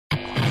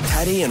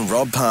Paddy and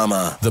Rob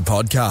Palmer, the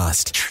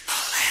podcast.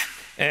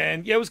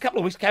 And yeah, it was a couple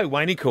of weeks ago,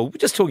 Wayne called. We're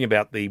just talking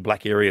about the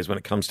black areas when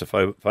it comes to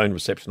phone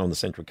reception on the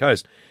Central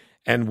Coast.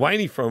 And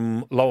Wayne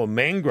from Lower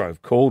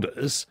Mangrove called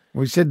us.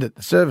 We said that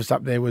the service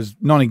up there was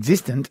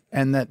non-existent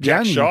and that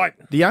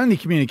the only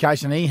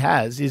communication he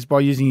has is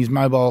by using his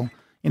mobile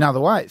in other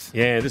ways.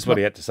 Yeah, this is what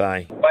he had to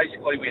say.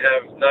 Basically, we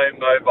have no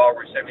mobile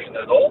reception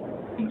at all.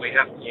 We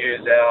have to use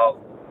our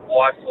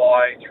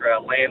Wi-Fi through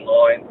our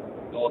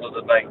landline in order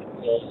to make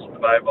calls on the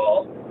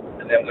mobile.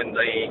 And then when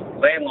the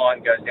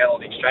landline goes down or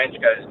the exchange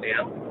goes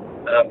down,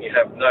 you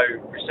have no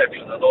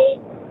reception at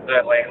all.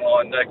 No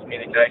landline, no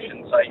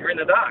communication, so you're in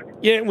the dark.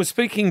 Yeah, and we're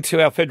speaking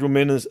to our federal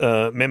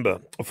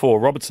member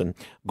for Robertson,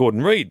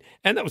 Gordon Reid,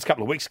 and that was a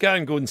couple of weeks ago,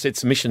 and Gordon said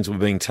submissions were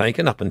being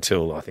taken up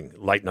until, I think,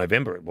 late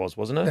November it was,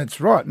 wasn't it?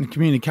 That's right, and the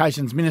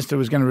Communications Minister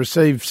was going to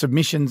receive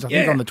submissions, I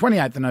think, on the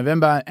 28th of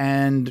November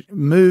and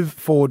move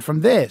forward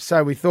from there.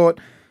 So we thought,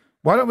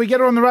 why don't we get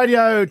her on the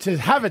radio to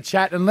have a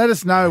chat and let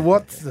us know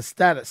what's the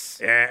status?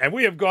 Yeah, and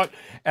we have got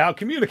our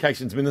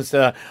Communications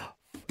Minister,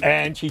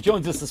 and she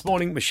joins us this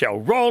morning, Michelle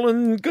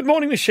Rowland. Good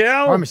morning,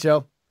 Michelle. Hi,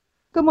 Michelle.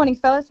 Good morning,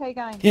 fellas. How you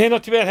going? Yeah,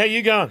 not too bad. How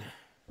you going?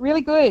 Really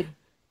good.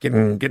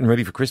 Getting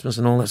ready for Christmas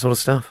and all that sort of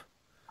stuff?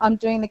 I'm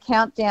doing the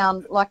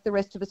countdown like the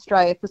rest of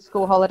Australia for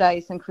school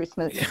holidays and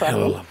Christmas. That's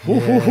right.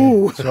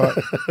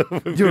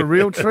 Do a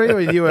real tree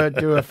or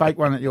do a fake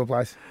one at your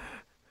place?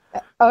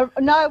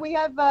 No, we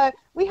have a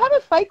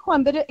fake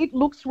one, but it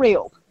looks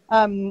real.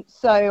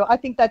 So I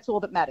think that's all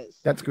that matters.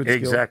 That's good skill.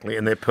 Exactly,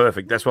 and they're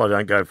perfect. That's why I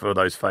don't go for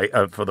those for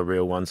the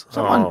real ones.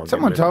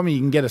 Someone told me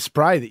you can get a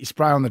spray that you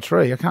spray on the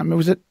tree. I can't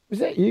remember. Was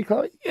that you,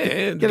 Chloe?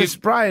 Yeah. Get a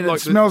spray and it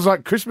smells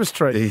like Christmas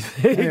tree.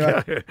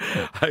 Anyway.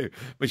 Hey,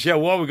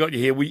 Michelle, while we've got you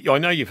here, I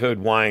know you've heard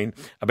Wayne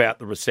about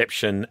the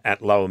reception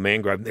at Lower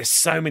Mangrove. There's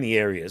so many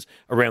areas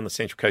around the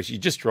Central Coast. You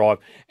just drive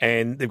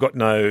and you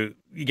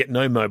get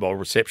no mobile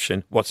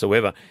reception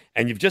whatsoever.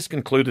 And you've just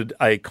concluded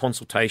a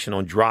consultation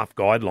on draft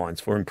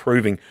guidelines for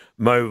improving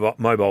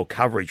mobile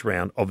coverage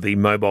round of the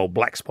Mobile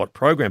Black Spot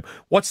program.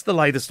 What's the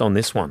latest on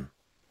this one?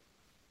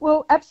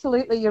 Well,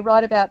 absolutely. You're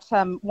right about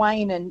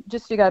Wayne. And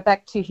just to go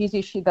back to his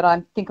issue that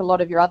I think a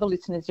lot of your other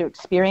listeners are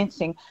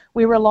experiencing,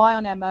 we rely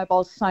on our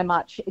mobiles so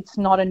much. It's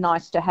not a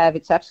nice to have.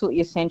 It's absolutely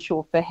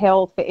essential for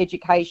health, for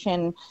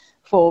education,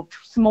 for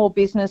small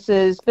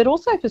businesses, but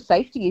also for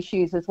safety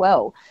issues as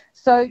well.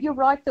 So you're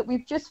right that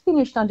we've just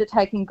finished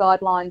undertaking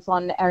guidelines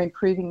on our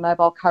improving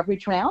mobile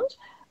coverage round.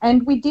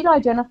 And we did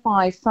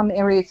identify some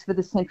areas for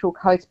the Central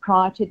Coast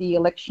prior to the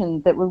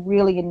election that were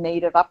really in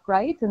need of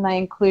upgrades, and they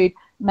include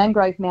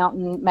Mangrove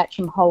Mountain,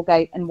 Matcham,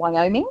 Holgate and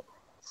Wyoming.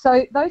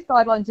 So those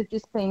guidelines have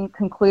just been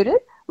concluded.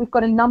 We've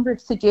got a number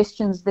of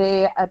suggestions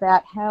there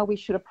about how we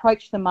should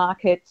approach the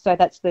market, so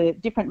that's the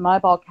different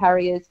mobile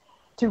carriers,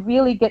 to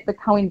really get the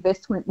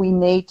co-investment we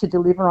need to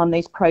deliver on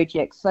these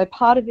projects. So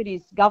part of it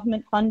is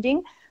government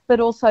funding, but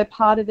also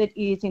part of it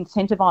is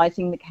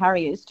incentivising the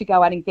carriers to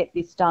go out and get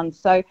this done.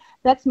 So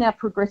that's now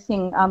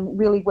progressing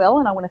really well,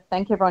 and I want to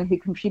thank everyone who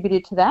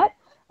contributed to that.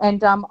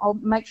 And I'll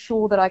make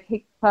sure that I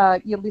keep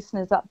your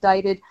listeners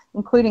updated,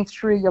 including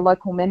through your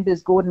local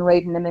members, Gordon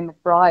Reid and Emma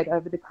McBride,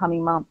 over the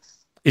coming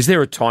months. Is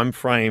there a time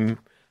frame,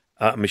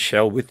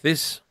 Michelle, with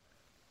this?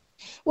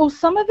 Well,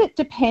 some of it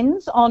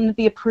depends on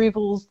the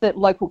approvals that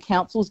local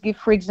councils give,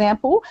 for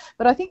example.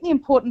 But I think the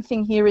important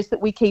thing here is that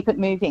we keep it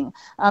moving.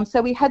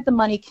 So we had the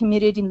money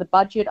committed in the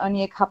budget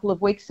only a couple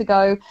of weeks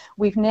ago.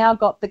 We've now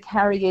got the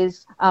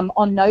carriers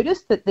on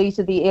notice that these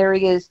are the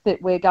areas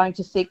that we're going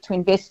to seek to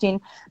invest in.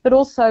 But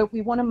also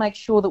we want to make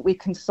sure that we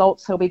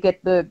consult so we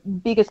get the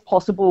biggest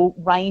possible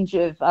range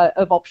of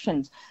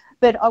options.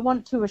 But I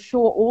want to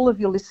assure all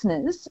of your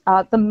listeners,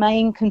 the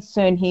main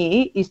concern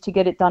here is to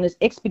get it done as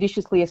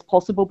expeditiously as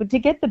possible, but to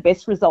get the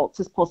best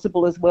results as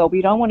possible as well.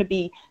 We don't want to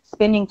be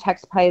spending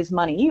taxpayers'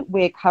 money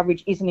where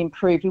coverage isn't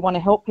improved. We want to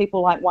help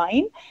people like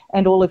Wayne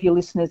and all of your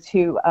listeners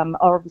who are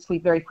obviously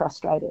very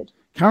frustrated.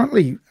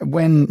 Currently,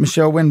 when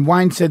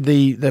Wayne said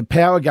the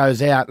power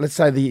goes out, let's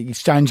say the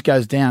exchange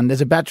goes down, there's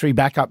a battery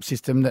backup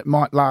system that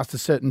might last a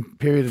certain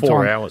period of time.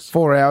 4 hours.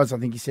 4 hours, I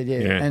think he said,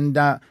 yeah. And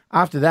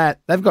after that,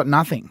 they've got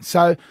nothing.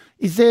 So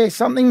is there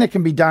something that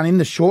can be done in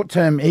the short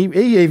term? He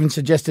even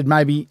suggested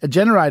maybe a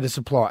generator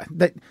supply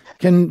that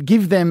can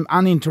give them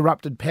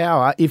uninterrupted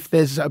power if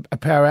there's a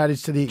power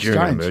outage to the exchange.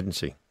 During an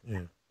emergency,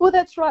 yeah. Well,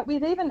 that's right.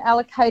 We've even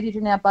allocated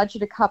in our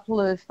budget a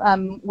couple of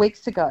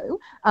weeks ago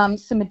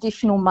some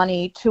additional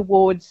money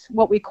towards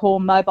what we call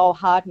mobile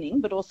hardening,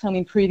 but also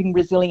improving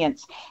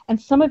resilience. And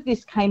some of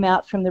this came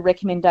out from the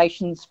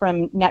recommendations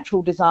from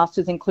natural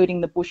disasters,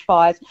 including the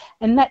bushfires.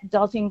 And that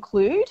does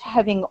include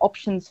having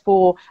options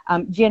for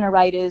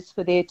generators,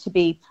 for there to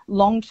be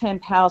long-term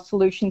power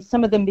solutions.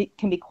 Some of them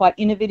can be quite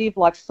innovative,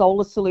 like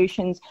solar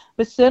solutions.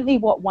 But certainly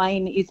what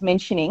Wayne is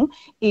mentioning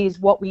is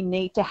what we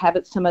need to have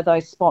at some of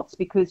those spots,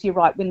 because you're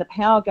right, when the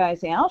power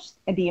goes out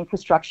and the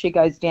infrastructure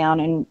goes down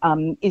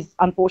and is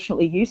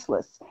unfortunately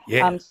useless.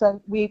 Yeah. So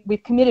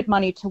we've committed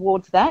money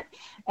towards that.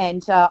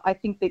 And I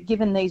think that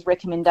given these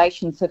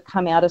recommendations have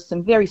come out of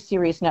some very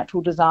serious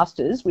natural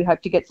disasters, we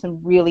hope to get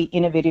some really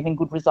innovative and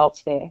good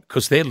results there.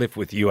 Because they're left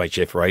with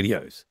UHF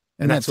radios.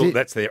 And that's all,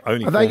 that's their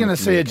only. Are they going to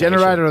see a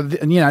generator,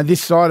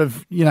 this side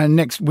of,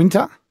 next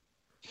winter?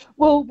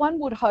 Well, one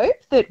would hope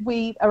that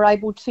we are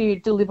able to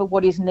deliver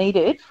what is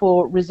needed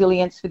for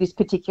resilience for this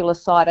particular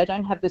site. I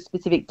don't have the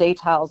specific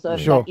details of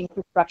that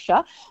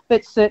infrastructure,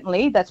 but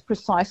certainly that's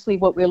precisely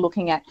what we're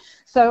looking at.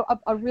 So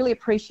I really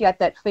appreciate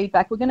that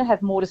feedback. We're going to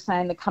have more to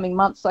say in the coming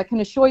months. I can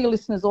assure your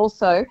listeners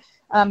also,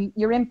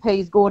 your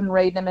MPs, Gordon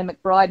Reid and Emma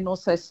McBride, and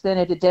also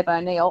Senator Deb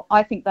O'Neill,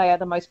 I think they are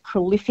the most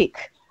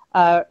prolific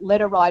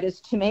letter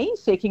writers to me,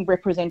 seeking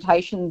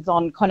representations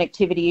on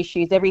connectivity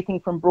issues, everything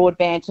from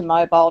broadband to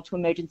mobile to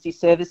emergency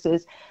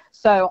services.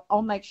 So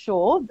I'll make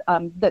sure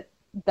that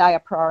they are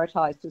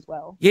prioritised as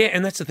well. Yeah,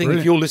 and that's the thing. Brilliant.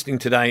 If you're listening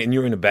today and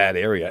you're in a bad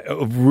area,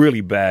 a really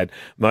bad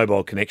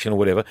mobile connection or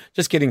whatever,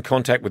 just get in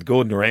contact with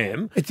Gordon or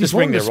Am. It's just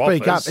important to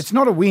speak up. It's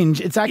not a whinge.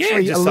 It's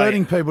actually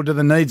alerting people to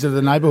the needs of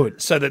the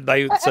neighbourhood, so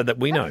that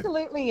we know.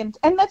 Absolutely, and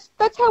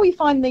that's how we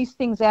find these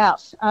things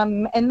out,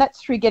 and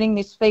that's through getting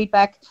this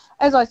feedback.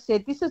 As I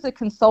said, this is a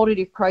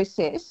consultative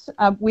process.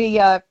 We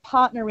are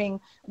partnering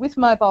with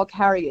mobile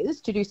carriers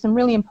to do some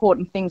really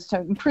important things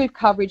to improve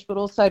coverage, but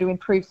also to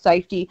improve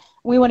safety.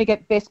 We want to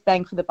get best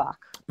bang for the buck.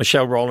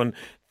 Michelle Rowland,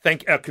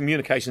 thank our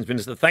communications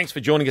minister. Thanks for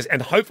joining us,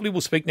 and hopefully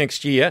we'll speak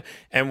next year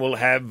and we'll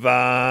have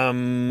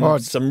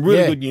some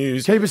really good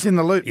news. Keep us in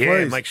the loop, please.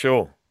 Yeah, make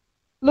sure.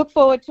 Look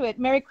forward to it.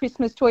 Merry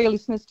Christmas to all your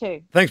listeners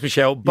too. Thanks,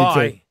 Michelle.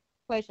 Bye.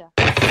 Pleasure.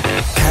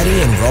 Paddy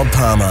and Rob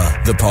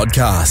Palmer, the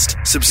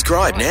podcast.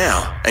 Subscribe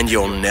now and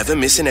you'll never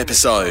miss an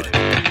episode.